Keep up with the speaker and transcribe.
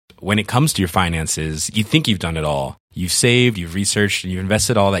when it comes to your finances, you think you've done it all. You've saved, you've researched, and you've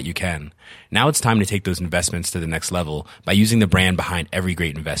invested all that you can. Now it's time to take those investments to the next level by using the brand behind every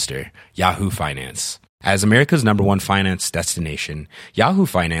great investor, Yahoo Finance. As America's #1 finance destination, Yahoo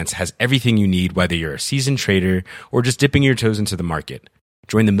Finance has everything you need, whether you're a seasoned trader or just dipping your toes into the market.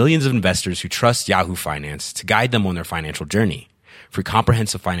 Join the millions of investors who trust Yahoo Finance to guide them on their financial journey. For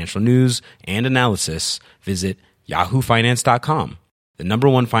comprehensive financial news and analysis, visit yahoofinance.com, the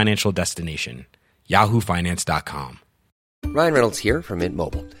 #1 financial destination, yahoofinance.com. Ryan Reynolds here from Mint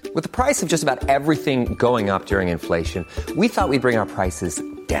Mobile. With the price of just about everything going up during inflation, we thought we'd bring our prices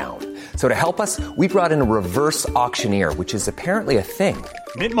down. So to help us, we brought in a reverse auctioneer, which is apparently a thing.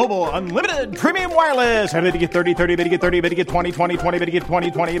 Mint Mobile Unlimited Premium Wireless. How to get 30, 30, bit to get 30, bit to get 20, 20, 20, bit to get 20,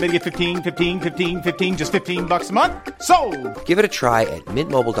 20, bit to get 15, 15, 15, 15, just $15 a month? Sold! Give it a try at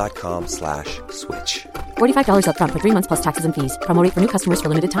mintmobile.com/switch. $45 up front for 3 months plus taxes and fees. Promo rate for new customers for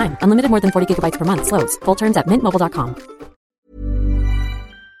limited time. Unlimited more than 40 gigabytes per month. Slows full terms at mintmobile.com.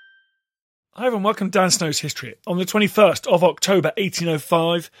 Hi everyone, welcome to Dan Snow's History. On the 21st of October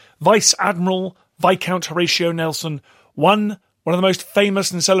 1805, Vice Admiral Viscount Horatio Nelson won one of the most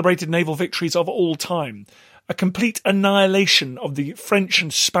famous and celebrated naval victories of all time. A complete annihilation of the French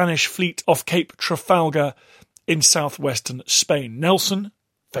and Spanish fleet off Cape Trafalgar in southwestern Spain. Nelson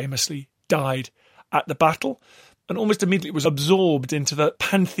famously died at the battle and almost immediately was absorbed into the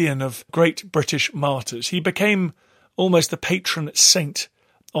pantheon of great British martyrs. He became almost the patron saint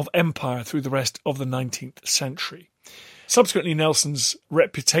of empire through the rest of the 19th century. Subsequently, Nelson's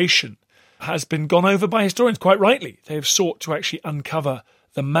reputation has been gone over by historians quite rightly. They have sought to actually uncover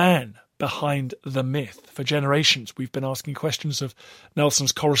the man behind the myth. For generations, we've been asking questions of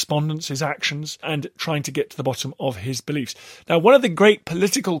Nelson's correspondence, his actions, and trying to get to the bottom of his beliefs. Now, one of the great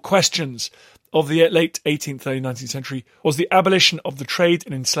political questions of the late 18th, early 19th century was the abolition of the trade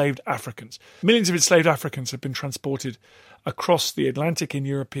in enslaved Africans. Millions of enslaved Africans have been transported across the Atlantic in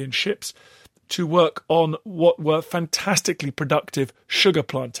European ships to work on what were fantastically productive sugar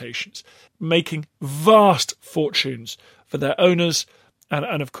plantations, making vast fortunes for their owners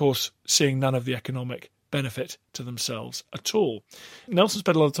and of course, seeing none of the economic benefit to themselves at all. Nelson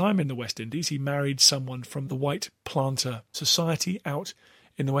spent a lot of time in the West Indies. He married someone from the White Planter Society out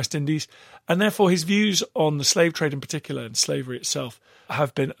in the West Indies, and therefore his views on the slave trade in particular and slavery itself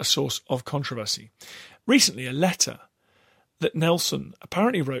have been a source of controversy. Recently, a letter that Nelson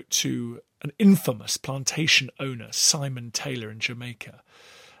apparently wrote to an infamous plantation owner, Simon Taylor in Jamaica,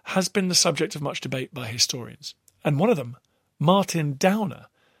 has been the subject of much debate by historians. And one of them, Martin Downer,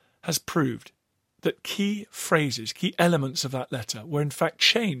 has proved that key phrases, key elements of that letter were in fact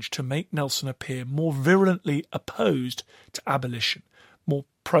changed to make Nelson appear more virulently opposed to abolition, more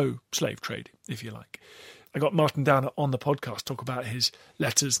pro-slave trade, if you like. I got Martin Downer on the podcast, talk about his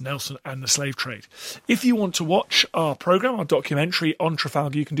letters, Nelson and the slave trade. If you want to watch our programme, our documentary on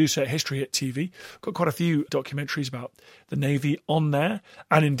Trafalgar, you can do so at History Hit TV. Got quite a few documentaries about the Navy on there,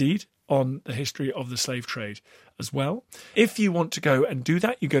 and indeed on the history of the slave trade as well. If you want to go and do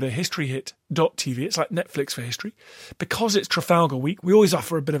that, you go to historyhit.tv. It's like Netflix for history. Because it's Trafalgar Week, we always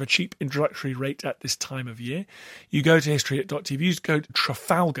offer a bit of a cheap introductory rate at this time of year. You go to historyhit.tv, you go to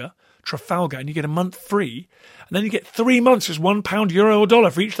Trafalgar, and you get a month free, and then you get 3 months as £1, euro, or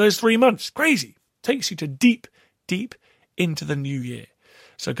dollar for each of those 3 months. Crazy. Takes you to deep, deep into the new year.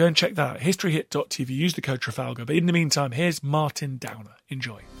 So go and check that out. Historyhit.tv. Use the code Trafalgar. But in the meantime, here's Martin Downer.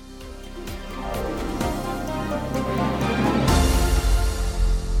 Enjoy.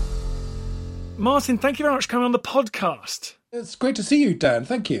 Martin, thank you very much for coming on the podcast. It's great to see you, Dan.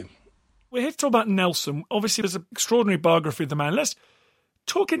 Thank you. We're here to talk about Nelson. Obviously, there's an extraordinary biography of the man. Let's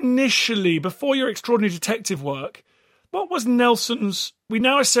talk initially, before your extraordinary detective work, what was Nelson's... We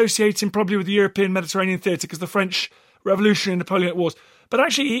now associate him probably with the European Mediterranean theatre because the French Revolutionary and Napoleonic Wars. But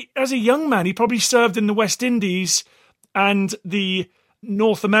actually, as a young man, he probably served in the West Indies and the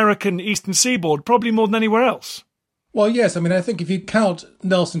North American Eastern Seaboard, probably more than anywhere else. Well, yes. I mean, I think if you count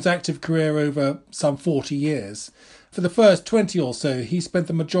Nelson's active career over some 40 years, for the first 20 or so, he spent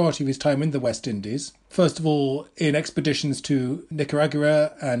the majority of his time in the West Indies. First of all, in expeditions to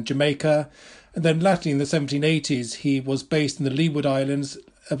Nicaragua and Jamaica. And then latterly in the 1780s, he was based in the Leeward Islands,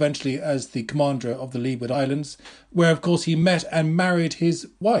 eventually as the commander of the Leeward Islands, where, of course, he met and married his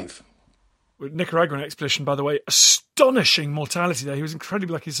wife. With Nicaraguan expedition, by the way, astonishing mortality there. He was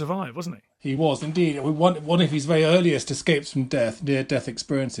incredibly lucky to survive, wasn't he? He was, indeed. One of his very earliest escapes from death, near-death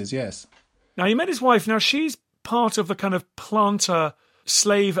experiences, yes. Now, he met his wife. Now, she's part of the kind of planter,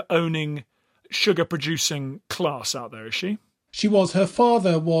 slave-owning, sugar-producing class out there, is she? She was. Her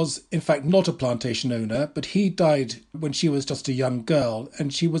father was, in fact, not a plantation owner, but he died when she was just a young girl,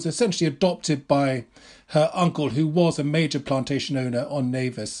 and she was essentially adopted by her uncle, who was a major plantation owner on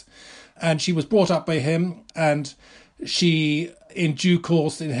Nevis. And she was brought up by him, and she, in due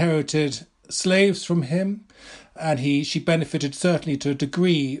course, inherited slaves from him, and she benefited certainly to a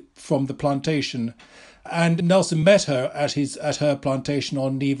degree from the plantation. And Nelson met her at her plantation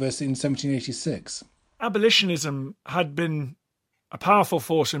on Nevis in 1786. Abolitionism had been a powerful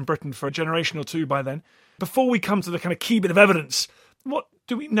force in Britain for a generation or two by then. Before we come to the kind of key bit of evidence, what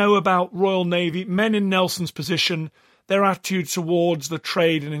do we know about Royal Navy, men in Nelson's position, their attitude towards the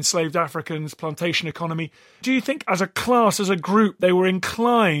trade in enslaved Africans, plantation economy? Do you think as a class, as a group, they were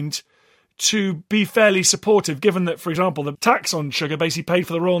inclined to be fairly supportive, given that, for example, the tax on sugar basically paid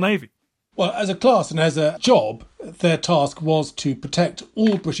for the Royal Navy? Well, as a class and as a job, their task was to protect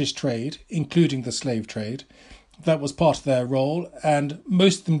all British trade, including the slave trade. That was part of their role, and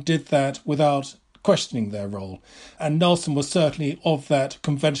most of them did that without questioning their role. And Nelson was certainly of that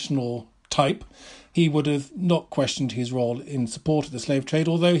conventional type. He would have not questioned his role in support of the slave trade,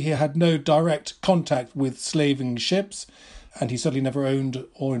 although he had no direct contact with slaving ships, and he certainly never owned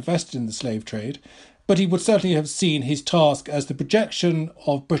or invested in the slave trade. But he would certainly have seen his task as the projection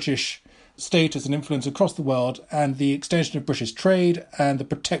of British status and influence across the world, and the extension of British trade and the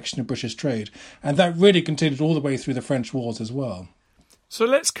protection of British trade. And that really continued all the way through the French wars as well. So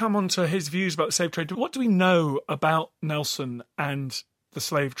let's come on to his views about the slave trade. What do we know about Nelson and the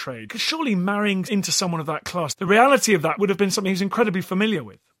slave trade? Because surely marrying into someone of that class, the reality of that would have been something he was incredibly familiar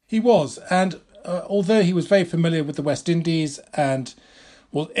with. He was, and although he was very familiar with the West Indies and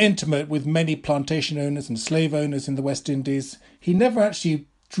was intimate with many plantation owners and slave owners in the West Indies, he never actually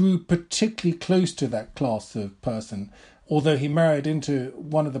drew particularly close to that class of person, although he married into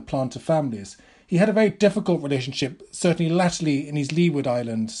one of the planter families. He had a very difficult relationship, certainly latterly in his Leeward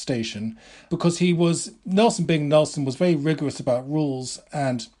Island station, because Nelson being Nelson, was very rigorous about rules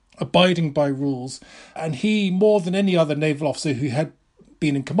and abiding by rules. And he, more than any other naval officer who had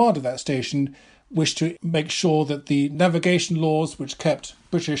been in command of that station, wished to make sure that the navigation laws, which kept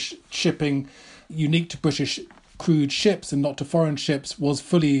British shipping unique to British crewed ships and not to foreign ships, was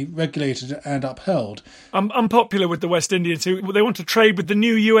fully regulated and upheld. Unpopular with the West Indians who they want to trade with the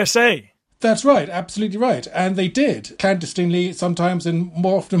new USA. That's right, absolutely right. And they did, clandestinely sometimes, and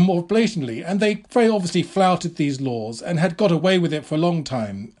more often more blatantly. And they very obviously flouted these laws and had got away with it for a long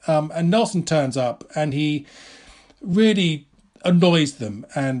time. And Nelson turns up and he really annoys them,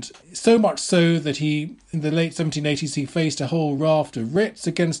 and so much so that he, in the late 1780s, he faced a whole raft of writs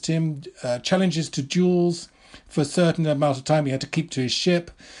against him, challenges to duels. For a certain amount of time he had to keep to his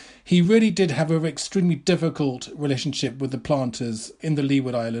ship. He really did have an extremely difficult relationship with the planters in the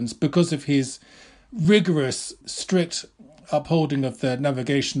Leeward Islands because of his rigorous, strict upholding of the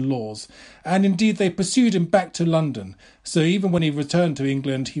navigation laws. And indeed, they pursued him back to London. So even when he returned to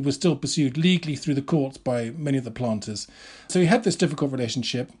England, he was still pursued legally through the courts by many of the planters. So he had this difficult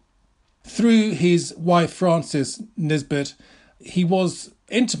relationship. Through his wife, Frances Nisbet, he was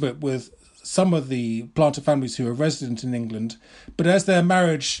intimate with some of the planter families who were resident in England, but as their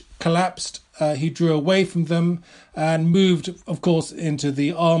marriage collapsed, he drew away from them and moved, of course, famously into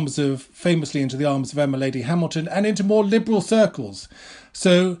the arms of Emma Lady Hamilton and into more liberal circles.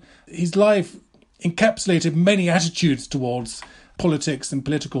 So his life encapsulated many attitudes towards politics and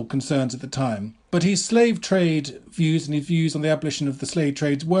political concerns at the time. But his slave trade views and his views on the abolition of the slave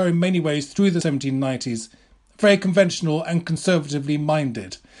trade were in many ways, through the 1790s, very conventional and conservatively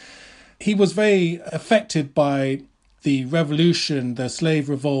minded. He was very affected by the revolution, the slave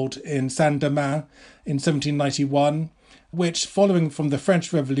revolt in Saint-Domingue in 1791, which, following from the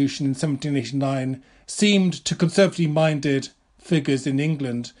French Revolution in 1789, seemed to conservatively minded figures in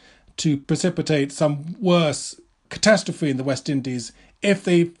England to precipitate some worse catastrophe in the West Indies if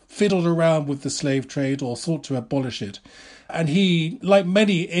they fiddled around with the slave trade or sought to abolish it. And he, like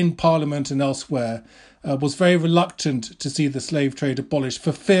many in Parliament and elsewhere, was very reluctant to see the slave trade abolished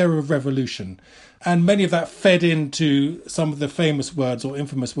for fear of revolution. And many of that fed into some of the famous words or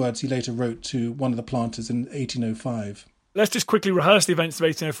infamous words he later wrote to one of the planters in 1805. Let's just quickly rehearse the events of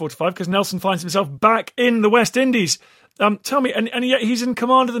 1804-5, because Nelson finds himself back in the West Indies. Tell me, and yet he's in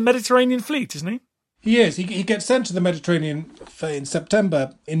command of the Mediterranean fleet, isn't he? He is. He gets sent to the Mediterranean in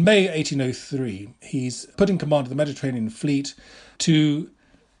September. In May 1803, he's put in command of the Mediterranean fleet to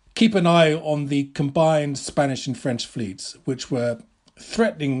keep an eye on the combined Spanish and French fleets, which were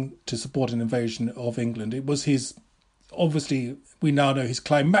threatening to support an invasion of England. It was his, obviously, we now know his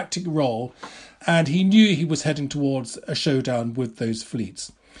climactic role, and he knew he was heading towards a showdown with those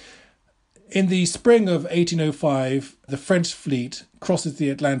fleets. In the spring of 1805, the French fleet crosses the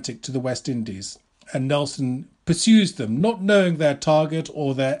Atlantic to the West Indies, and Nelson pursues them, not knowing their target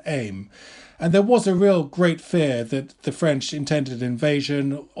or their aim. And there was a real great fear that the French intended an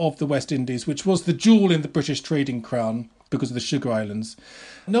invasion of the West Indies, which was the jewel in the British trading crown because of the Sugar Islands.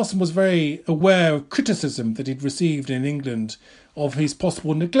 Nelson was very aware of criticism that he'd received in England of his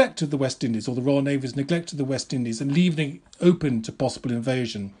possible neglect of the West Indies, or the Royal Navy's neglect of the West Indies, and leaving it open to possible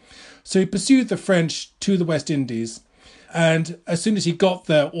invasion. So he pursued the French to the West Indies, and as soon as he got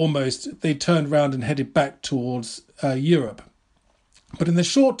there, they turned round and headed back towards Europe. But in the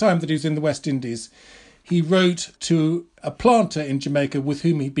short time that he was in the West Indies, he wrote to a planter in Jamaica with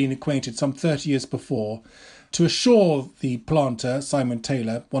whom he'd been acquainted some 30 years before, to assure the planter, Simon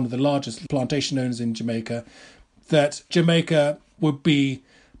Taylor, one of the largest plantation owners in Jamaica, that Jamaica would be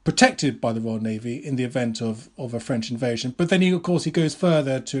protected by the Royal Navy in the event of a French invasion. But then, he goes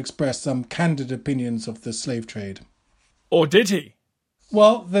further to express some candid opinions of the slave trade. Or did he?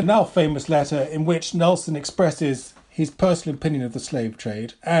 Well, the now famous letter in which Nelson expresses his personal opinion of the slave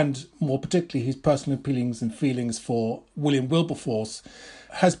trade, and more particularly his personal opinions and feelings for William Wilberforce,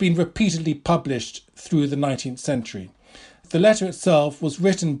 has been repeatedly published through the 19th century. The letter itself was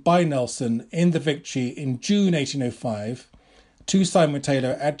written by Nelson in the Victory in June 1805 to Simon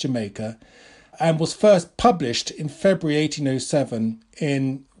Taylor at Jamaica, and was first published in February 1807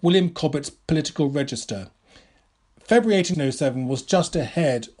 in William Cobbett's Political Register. February 1807 was just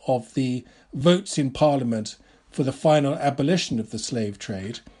ahead of the votes in Parliament for the final abolition of the slave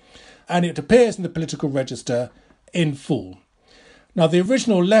trade, and it appears in the Political Register in full. Now, the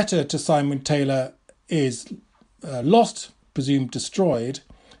original letter to Simon Taylor is lost, presumed destroyed,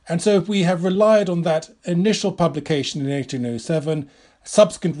 and so we have relied on that initial publication in 1807,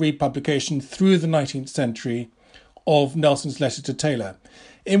 subsequent republication through the 19th century of Nelson's letter to Taylor,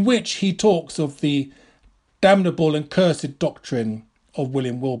 in which he talks of the damnable and cursed doctrine of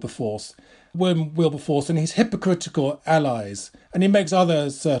William Wilberforce and his hypocritical allies, and he makes other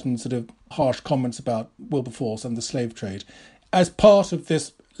certain sort of harsh comments about Wilberforce and the slave trade as part of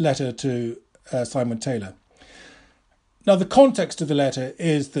this letter to Simon Taylor. Now, the context of the letter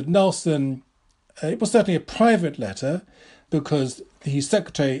is that Nelson, it was certainly a private letter because his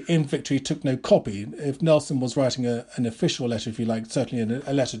secretary in Victory took no copy. If Nelson was writing an official letter, if you like, certainly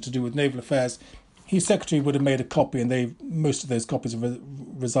a letter to do with naval affairs, his secretary would have made a copy, and most of those copies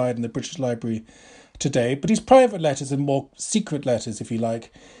reside in the British Library today. But his private letters and more secret letters, if you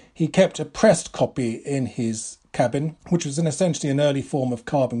like, he kept a pressed copy in his cabin, which was essentially an early form of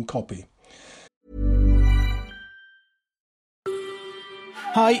carbon copy.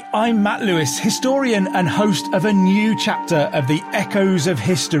 Hi, I'm Matt Lewis, historian and host of a new chapter of the Echoes of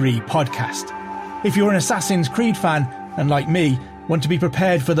History podcast. If you're an Assassin's Creed fan, and like me, want to be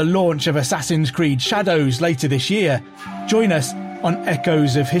prepared for the launch of Assassin's Creed Shadows later this year, join us on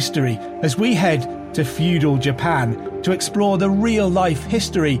Echoes of History as we head to feudal Japan to explore the real-life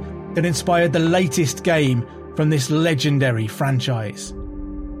history that inspired the latest game from this legendary franchise.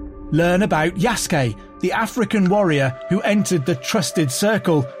 Learn about Yasuke, the African warrior who entered the trusted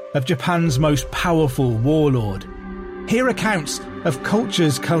circle of Japan's most powerful warlord. Hear accounts of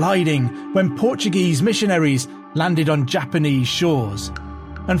cultures colliding when Portuguese missionaries landed on Japanese shores,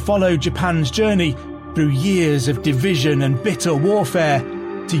 and follow Japan's journey through years of division and bitter warfare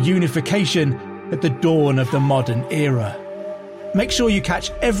to unification at the dawn of the modern era. Make sure you catch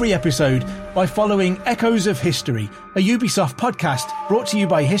every episode by following Echoes of History, a Ubisoft podcast brought to you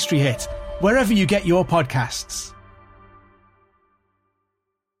by History Hit, wherever you get your podcasts.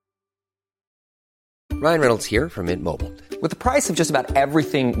 Ryan Reynolds here from Mint Mobile. With the price of just about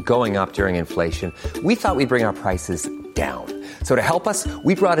everything going up during inflation, we thought we'd bring our prices down. So to help us,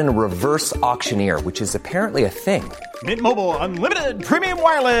 we brought in a reverse auctioneer, which is apparently a thing. Mint Mobile Unlimited Premium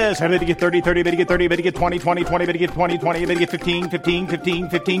Wireless. How to get 30, 30, bit to get 30, bit to get 20, 20, 20, bit to get 20, 20, bit to get 15, 15, 15,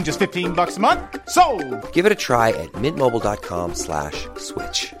 15, just $15 a month? Sold! Give it a try at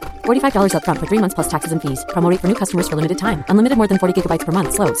mintmobile.com/switch. $45 up front for 3 months plus taxes and fees. Promo rate for new customers for limited time. Unlimited more than 40 gigabytes per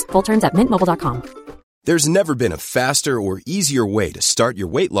month slows. Full terms at mintmobile.com. There's never been a faster or easier way to start your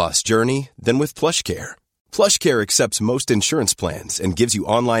weight loss journey than with PlushCare. PlushCare accepts most insurance plans and gives you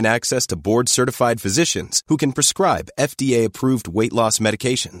online access to board-certified physicians who can prescribe FDA-approved weight loss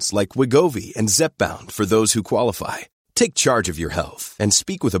medications like Wegovy and Zepbound for those who qualify. Take charge of your health and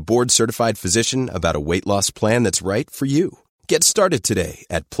speak with a board-certified physician about a weight loss plan that's right for you. Get started today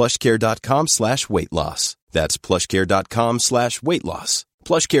at plushcare.com/weight loss. That's plushcare.com/weight loss.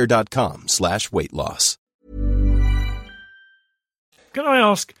 plushcare.com/weight loss. Can I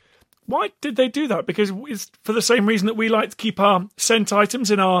ask, why did they do that? Because it's for the same reason that we like to keep our scent items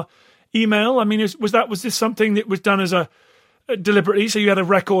in our email? I mean, was this something that was done as a deliberately, so you had a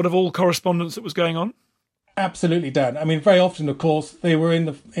record of all correspondence that was going on? Absolutely, Dan. I mean, very often, of course, they were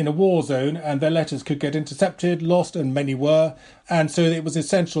in a war zone and their letters could get intercepted, lost, and many were. And so it was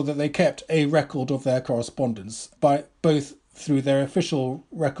essential that they kept a record of their correspondence, by both through their official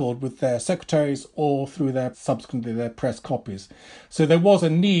record with their secretaries or through subsequently their press copies. So there was a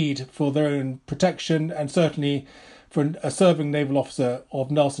need for their own protection, and certainly for a serving naval officer of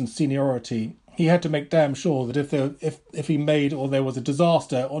Nelson's seniority, he had to make damn sure that if he made or there was a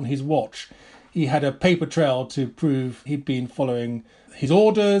disaster on his watch, he had a paper trail to prove he'd been following his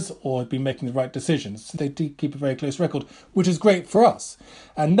orders or had been making the right decisions. So they did keep a very close record, which is great for us.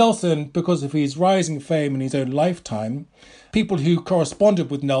 And Nelson, because of his rising fame in his own lifetime, people who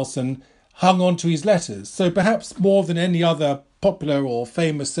corresponded with Nelson hung on to his letters. So perhaps more than any other popular or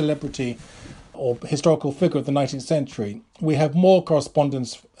famous celebrity or historical figure of the 19th century, we have more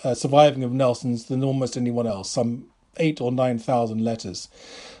correspondence surviving of Nelson's than almost anyone else, some 8,000 or 9,000 letters.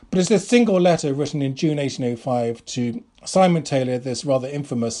 But it's a single letter written in June 1805 to Simon Taylor, this rather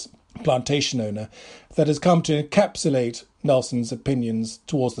infamous plantation owner, that has come to encapsulate Nelson's opinions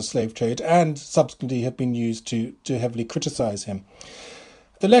towards the slave trade and subsequently have been used to heavily criticise him.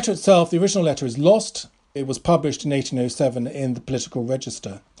 The letter itself, the original letter, is lost. It was published in 1807 in the Political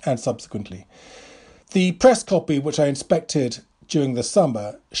Register and subsequently. The press copy, which I inspected during the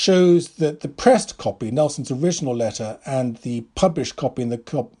summer, shows that the pressed copy, Nelson's original letter, and the published copy in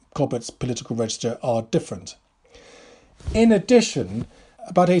the Cobbett's Political Register are different. In addition,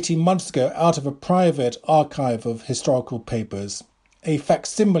 about 18 months ago, out of a private archive of historical papers, a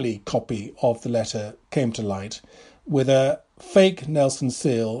facsimile copy of the letter came to light with a fake Nelson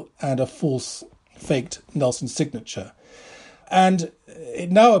seal and a false faked Nelson signature. And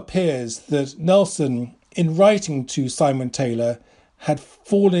it now appears that Nelson, in writing to Simon Taylor, had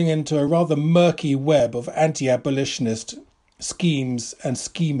fallen into a rather murky web of anti-abolitionist schemes and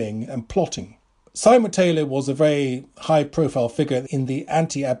scheming and plotting. Simon Taylor was a very high-profile figure in the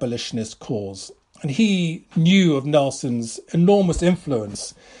anti-abolitionist cause, and he knew of Nelson's enormous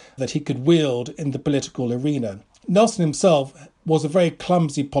influence that he could wield in the political arena. Nelson himself was a very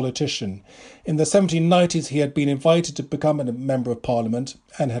clumsy politician. In the 1790s, he had been invited to become a member of Parliament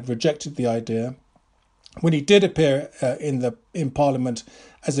and had rejected the idea. When he did appear in Parliament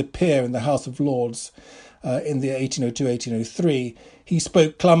as a peer in the House of Lords in the 1802-1803, he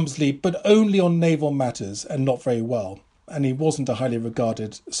spoke clumsily, but only on naval matters and not very well. And he wasn't a highly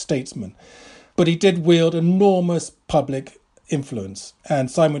regarded statesman. But he did wield enormous public influence,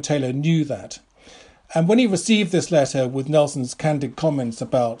 and Simon Taylor knew that. And when he received this letter with Nelson's candid comments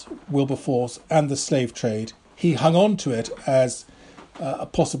about Wilberforce and the slave trade, he hung on to it as a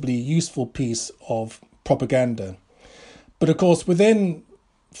possibly useful piece of propaganda. But of course, within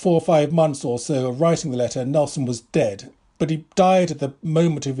 4 or 5 months or so of writing the letter, Nelson was dead. But he died at the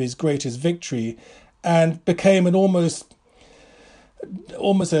moment of his greatest victory and became an almost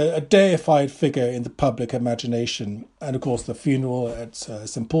a deified figure in the public imagination. And of course, the funeral at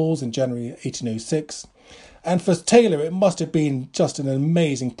St. Paul's in January 1806. And for Taylor, it must have been just an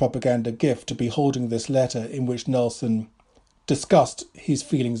amazing propaganda gift to be holding this letter in which Nelson discussed his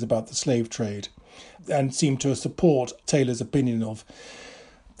feelings about the slave trade and seemed to support Taylor's opinion of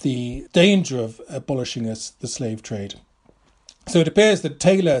the danger of abolishing the slave trade. So it appears that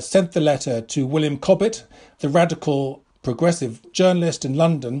Taylor sent the letter to William Cobbett, the radical progressive journalist in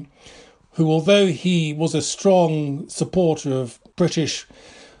London, who, although he was a strong supporter of British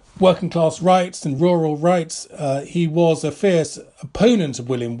working class rights and rural rights, he was a fierce opponent of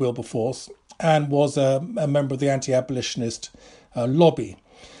William Wilberforce and was a member of the anti-abolitionist lobby.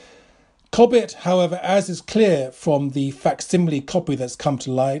 Cobbett, however, as is clear from the facsimile copy that's come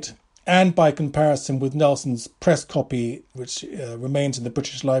to light, and by comparison with Nelson's press copy, which remains in the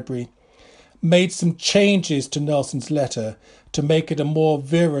British Library, made some changes to Nelson's letter to make it a more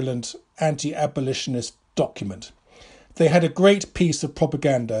virulent anti-abolitionist document. They had a great piece of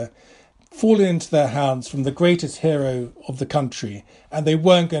propaganda fallen into their hands from the greatest hero of the country, and they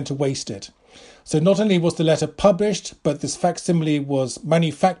weren't going to waste it. So not only was the letter published, but this facsimile was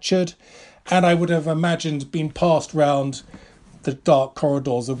manufactured, and I would have imagined been passed round the dark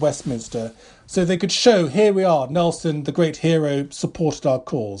corridors of Westminster, so they could show, here we are, Nelson, the great hero, supported our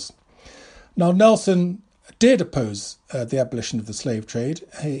cause. Now, Nelson did oppose the abolition of the slave trade.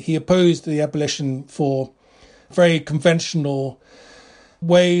 He opposed the abolition for very conventional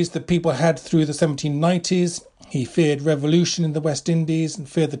ways that people had through the 1790s. He feared revolution in the West Indies and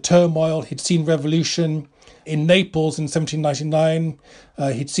feared the turmoil. He'd seen revolution in Naples in 1799.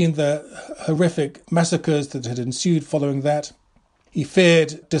 He'd seen the horrific massacres that had ensued following that. He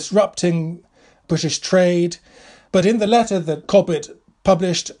feared disrupting British trade. But in the letter that Cobbett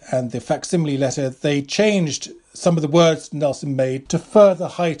published and the facsimile letter, they changed some of the words Nelson made to further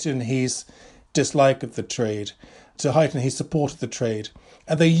heighten his dislike of the trade, to heighten his support of the trade.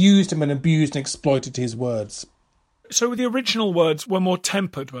 And they used him and abused and exploited his words. So the original words were more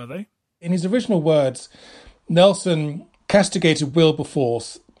tempered, were they? In his original words, Nelson castigated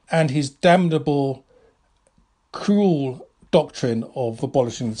Wilberforce and his damnable, cruel doctrine of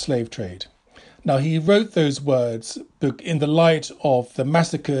abolishing the slave trade. Now, he wrote those words in the light of the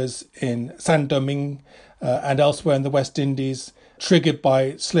massacres in Saint-Domingue and elsewhere in the West Indies, triggered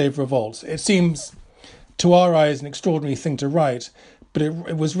by slave revolts. It seems, to our eyes, an extraordinary thing to write, but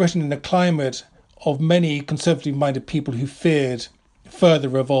it was written in a climate of many conservative-minded people who feared further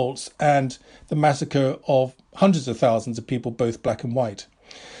revolts and the massacre of hundreds of thousands of people, both black and white,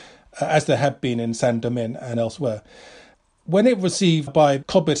 as there had been in Saint-Domingue and elsewhere. When it was received by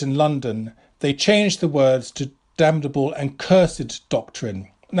Cobbett in London, they changed the words to damnable and cursed doctrine.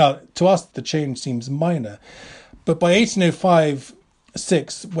 Now, to us, the change seems minor, but by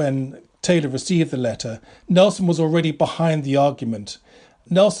 1805-6, when Taylor received the letter, Nelson was already behind the argument.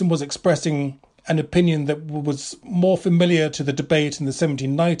 Nelson was expressing an opinion that was more familiar to the debate in the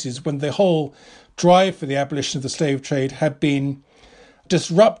 1790s, when the whole drive for the abolition of the slave trade had been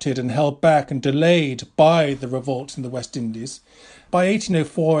disrupted and held back and delayed by the revolts in the West Indies. By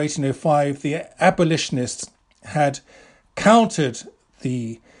 1804, 1805, the abolitionists had countered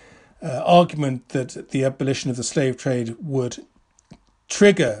the argument that the abolition of the slave trade would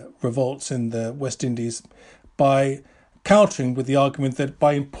trigger revolts in the West Indies by countering with the argument that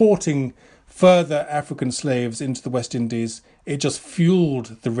by importing further African slaves into the West Indies, it just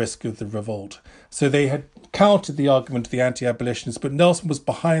fueled the risk of the revolt. So they had countered the argument of the anti-abolitionists, but Nelson was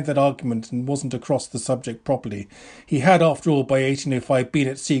behind that argument and wasn't across the subject properly. He had, after all, by 1805, been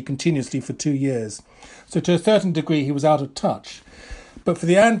at sea continuously for 2 years. So to a certain degree, he was out of touch. But for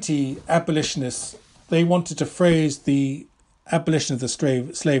the anti-abolitionists, they wanted to phrase the abolition of the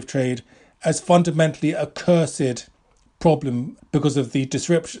slave trade as fundamentally a cursed problem because of the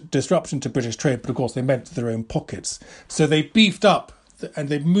disruption to British trade, but of course they meant to their own pockets. So they beefed up and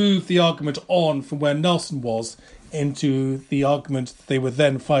they moved the argument on from where Nelson was into the argument they were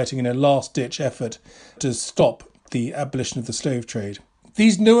then fighting in a last-ditch effort to stop the abolition of the slave trade.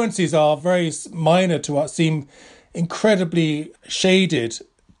 These nuances are very minor to us, seem incredibly shaded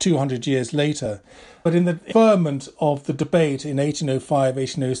 200 years later. But in the ferment of the debate in 1805,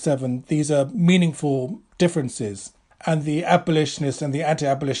 1807, these are meaningful differences. And the abolitionists and the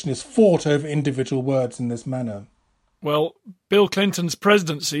anti-abolitionists fought over individual words in this manner. Well, Bill Clinton's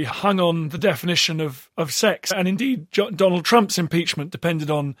presidency hung on the definition of sex. And indeed, Donald Trump's impeachment depended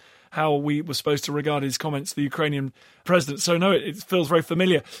on how we were supposed to regard his comments to the Ukrainian president. So, no, it feels very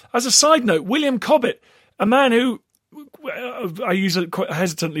familiar. As a side note, William Cobbett, a man who, I use it quite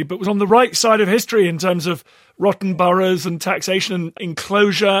hesitantly, but was on the right side of history in terms of rotten boroughs and taxation and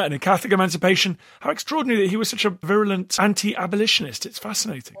enclosure and Catholic emancipation. How extraordinary that he was such a virulent anti-abolitionist. It's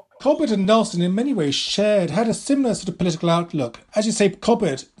fascinating. Cobbett and Nelson in many ways had a similar sort of political outlook. As you say,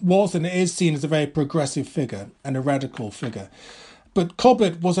 Cobbett was and is seen as a very progressive figure and a radical figure. But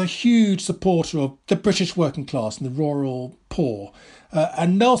Cobbett was a huge supporter of the British working class and the rural poor.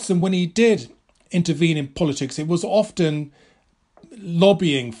 And Nelson, when he did intervene in politics, it was often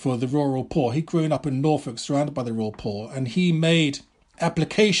lobbying for the rural poor. He'd grown up in Norfolk, surrounded by the rural poor, and he made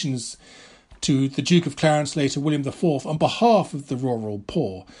applications to the Duke of Clarence, later William IV, on behalf of the rural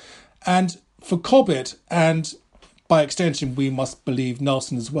poor. And for Cobbett, and by extension we must believe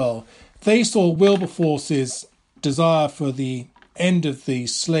Nelson as well, they saw Wilberforce's desire for the end of the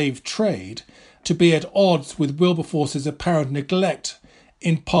slave trade to be at odds with Wilberforce's apparent neglect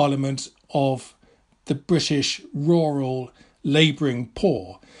in Parliament of the British rural labouring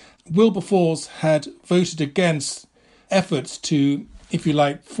poor. Wilberforce had voted against efforts to, if you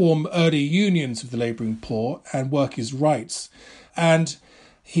like, form early unions of the labouring poor and workers' rights. And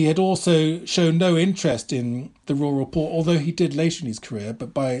he had also shown no interest in the rural poor, although he did later in his career,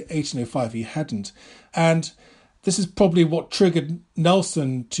 but by 1805 he hadn't. And this is probably what triggered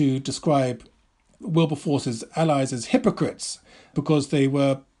Nelson to describe Wilberforce's allies as hypocrites, because they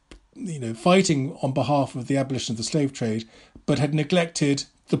were fighting on behalf of the abolition of the slave trade, but had neglected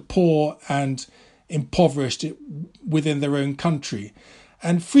the poor and impoverished within their own country.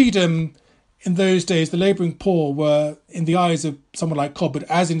 And freedom, in those days, the labouring poor were, in the eyes of someone like Cobbett,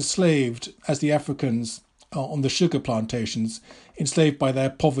 as enslaved as the Africans on the sugar plantations, enslaved by their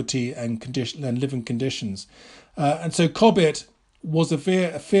poverty and living conditions. And so Cobbett was a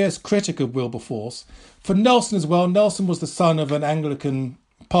fierce critic of Wilberforce. For Nelson as well, Nelson was the son of an Anglican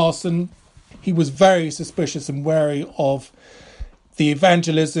parson. He was very suspicious and wary of the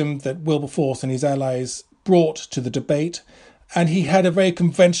evangelism that Wilberforce and his allies brought to the debate. And he had a very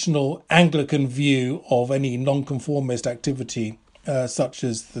conventional Anglican view of any nonconformist activity, such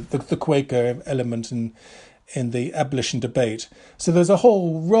as the Quaker element in the abolition debate. So there's a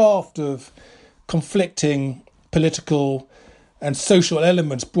whole raft of conflicting political and social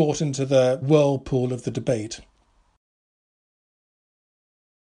elements brought into the whirlpool of the debate.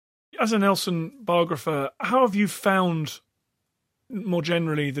 As a Nelson biographer, how have you found, more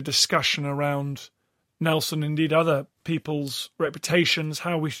generally, the discussion around Nelson, indeed other people's reputations,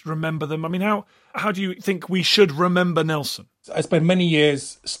 how we should remember them? I mean, how do you think we should remember Nelson? I spent many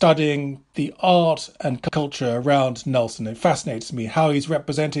years studying the art and culture around Nelson. It fascinates me how he's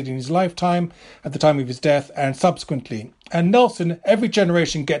represented in his lifetime, at the time of his death, and subsequently. And Nelson, every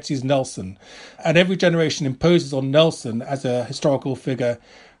generation gets his Nelson, and every generation imposes on Nelson as a historical figure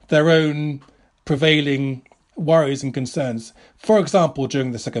their own prevailing worries and concerns. For example,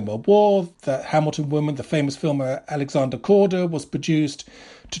 during the Second World War, the Hamilton Woman, the famous film Alexander Korda, was produced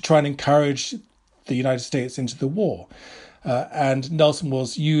to try and encourage the United States into the war. And Nelson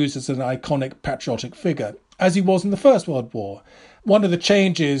was used as an iconic patriotic figure, as he was in the First World War. One of the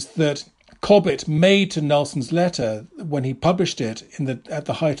changes that Cobbett made to Nelson's letter when he published it at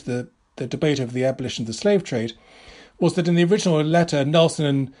the height of the debate over the abolition of the slave trade was that in the original letter,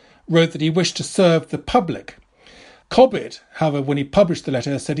 Nelson wrote that he wished to serve the public. Cobbett, however, when he published the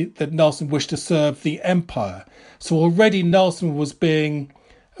letter, said that Nelson wished to serve the empire. So already Nelson was being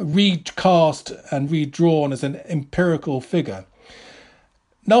recast and redrawn as an empirical figure.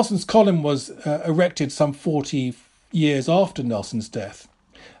 Nelson's column was erected some 40 years after Nelson's death,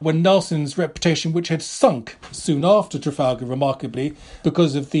 when Nelson's reputation, which had sunk soon after Trafalgar, remarkably,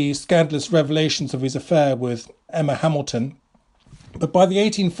 because of the scandalous revelations of his affair with Emma Hamilton. But by the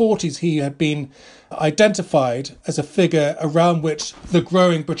 1840s, he had been identified as a figure around which the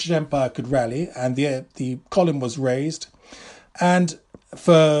growing British Empire could rally, and the column was raised. And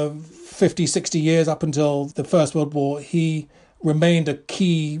for 50, 60 years, up until the First World War, he remained a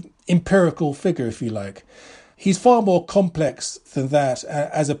key empirical figure, if you like. He's far more complex than that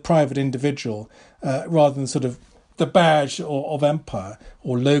as a private individual, rather than sort of the badge of empire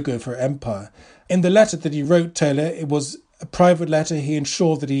or logo for empire. In the letter that he wrote Taylor, it was a private letter. He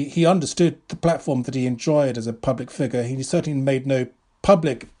ensured that he understood the platform that he enjoyed as a public figure. He certainly made no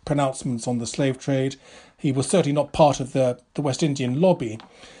public pronouncements on the slave trade. He was certainly not part of the West Indian lobby,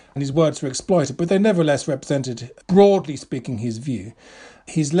 and his words were exploited, but they nevertheless represented, broadly speaking, his view.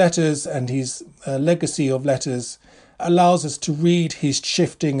 His letters and his legacy of letters allows us to read his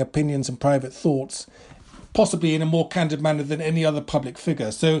shifting opinions and private thoughts, possibly in a more candid manner than any other public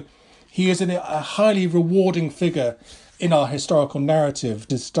figure. So he is a highly rewarding figure in our historical narrative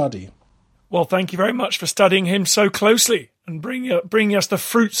to study. Well, thank you very much for studying him so closely and bringing us the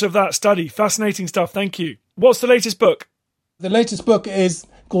fruits of that study. Fascinating stuff. Thank you. What's the latest book? The latest book is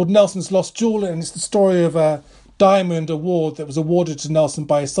called Nelson's Lost Jewel, and it's the story of a diamond award that was awarded to Nelson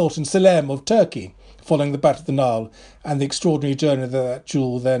by Sultan Selim of Turkey following the Battle of the Nile and the extraordinary journey that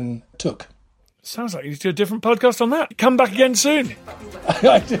jewel then took. Sounds like you need to do a different podcast on that. Come back again soon.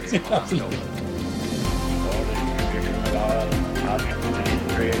 I did, absolutely.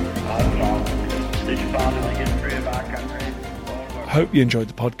 Hope you enjoyed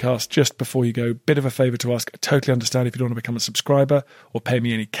the podcast. Just before you go, bit of a favour to ask. I totally understand if you don't want to become a subscriber or pay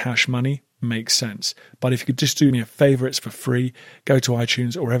me any cash money. Makes sense. But if you could just do me a favour, it's for free. Go to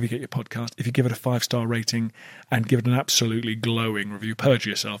iTunes or wherever you get your podcast. If you give it a 5-star rating and give it an absolutely glowing review, purge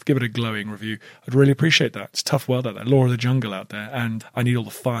yourself, give it a glowing review. I'd really appreciate that. It's a tough world out there, law of the jungle out there, and I need all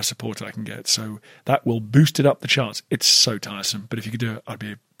the fire support I can get. So that will boost it up the charts. It's so tiresome. But if you could do it, I'd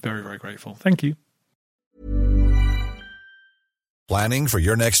be very, very grateful. Thank you. Planning for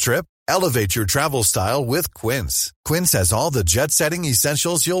your next trip? Elevate your travel style with Quince. Quince has all the jet-setting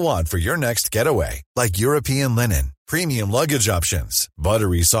essentials you'll want for your next getaway, like European linen, premium luggage options,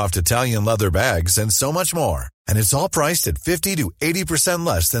 buttery soft Italian leather bags, and so much more. And it's all priced at 50 to 80%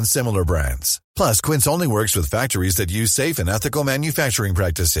 less than similar brands. Plus, Quince only works with factories that use safe and ethical manufacturing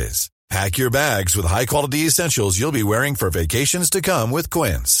practices. Pack your bags with high-quality essentials you'll be wearing for vacations to come with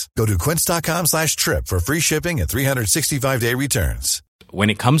Quince. Go to quince.com/trip for free shipping and 365-day returns. When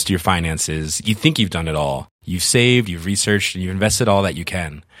it comes to your finances, you think you've done it all. You've saved, you've researched, and you've invested all that you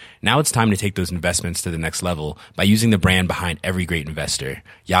can. Now it's time to take those investments to the next level by using the brand behind every great investor,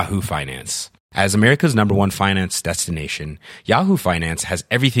 Yahoo Finance. As America's #1 finance destination, Yahoo Finance has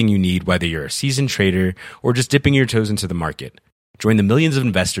everything you need, whether you're a seasoned trader or just dipping your toes into the market. Join the millions of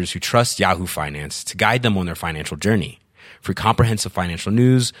investors who trust Yahoo Finance to guide them on their financial journey. For comprehensive financial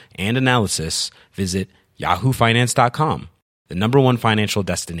news and analysis, visit yahoofinance.com, the #1 financial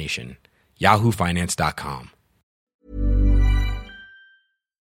destination, yahoofinance.com.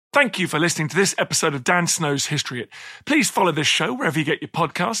 Thank you for listening to this episode of Dan Snow's History Hit. Please follow this show wherever you get your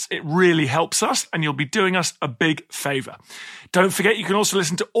podcasts. It really helps us, and you'll be doing us a big favour. Don't forget, you can also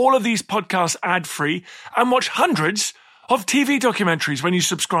listen to all of these podcasts ad-free and watch hundreds of TV documentaries when you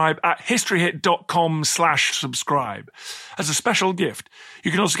subscribe at historyhit.com/subscribe. As a special gift,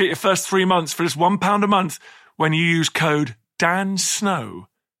 you can also get your first 3 months for just £1 a month when you use code DANSNOW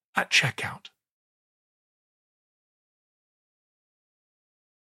at checkout.